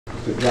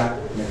to Jack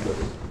Nicklaus.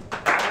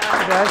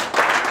 Hey guys.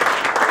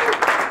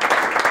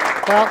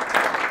 Well,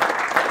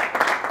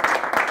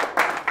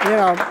 you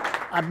know,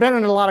 I've been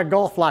in a lot of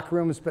golf locker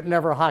rooms, but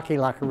never a hockey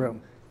locker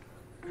room.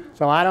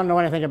 So I don't know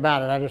anything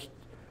about it. I just,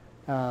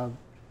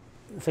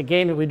 it's a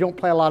game that we don't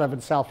play a lot of in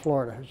South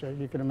Florida, as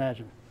you can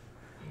imagine.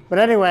 But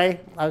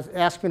anyway, I was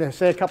asked me to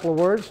say a couple of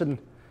words, and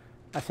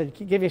I said,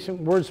 give you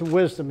some words of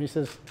wisdom. He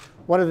says,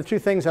 what are the two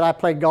things that I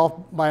played golf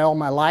by all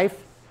my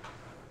life?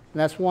 And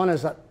that's one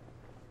is that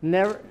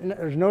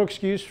there's no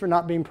excuse for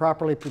not being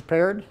properly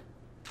prepared,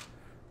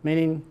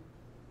 meaning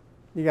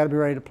you got to be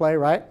ready to play,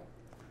 right?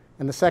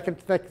 And the second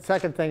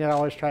thing I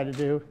always try to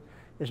do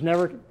is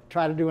never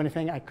try to do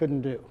anything I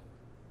couldn't do.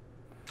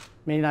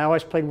 Meaning I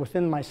always played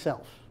within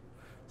myself.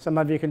 Some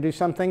of you can do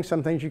some things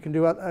you can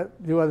do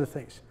other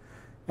things.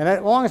 And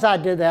as long as I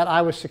did that,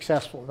 I was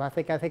successful. I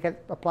think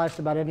it applies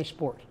to about any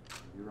sport.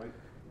 You're right.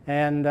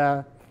 And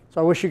so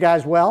I wish you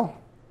guys well.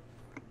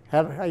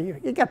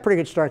 You got a pretty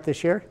good start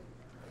this year.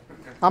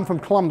 I'm from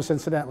Columbus,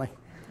 incidentally.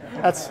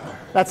 That's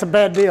a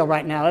bad deal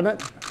right now, isn't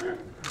it?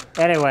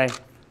 Anyway,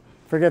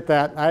 forget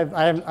that.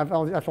 I've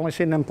only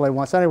seen them play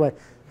once. Anyway,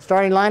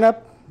 starting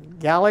lineup: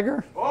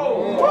 Gallagher,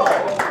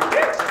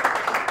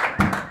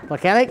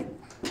 Mechanic,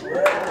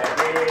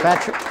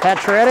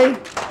 Pacioretty,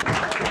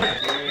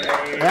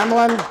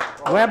 Emlyn,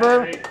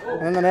 Weber,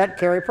 and in the net,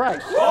 Carey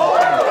Price. Is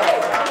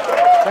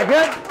that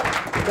good?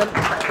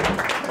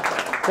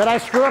 Did I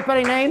screw up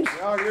any names?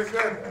 No, you're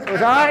good. It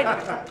was all right?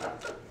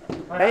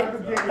 Hey,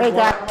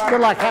 guys,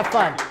 good luck. Have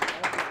fun.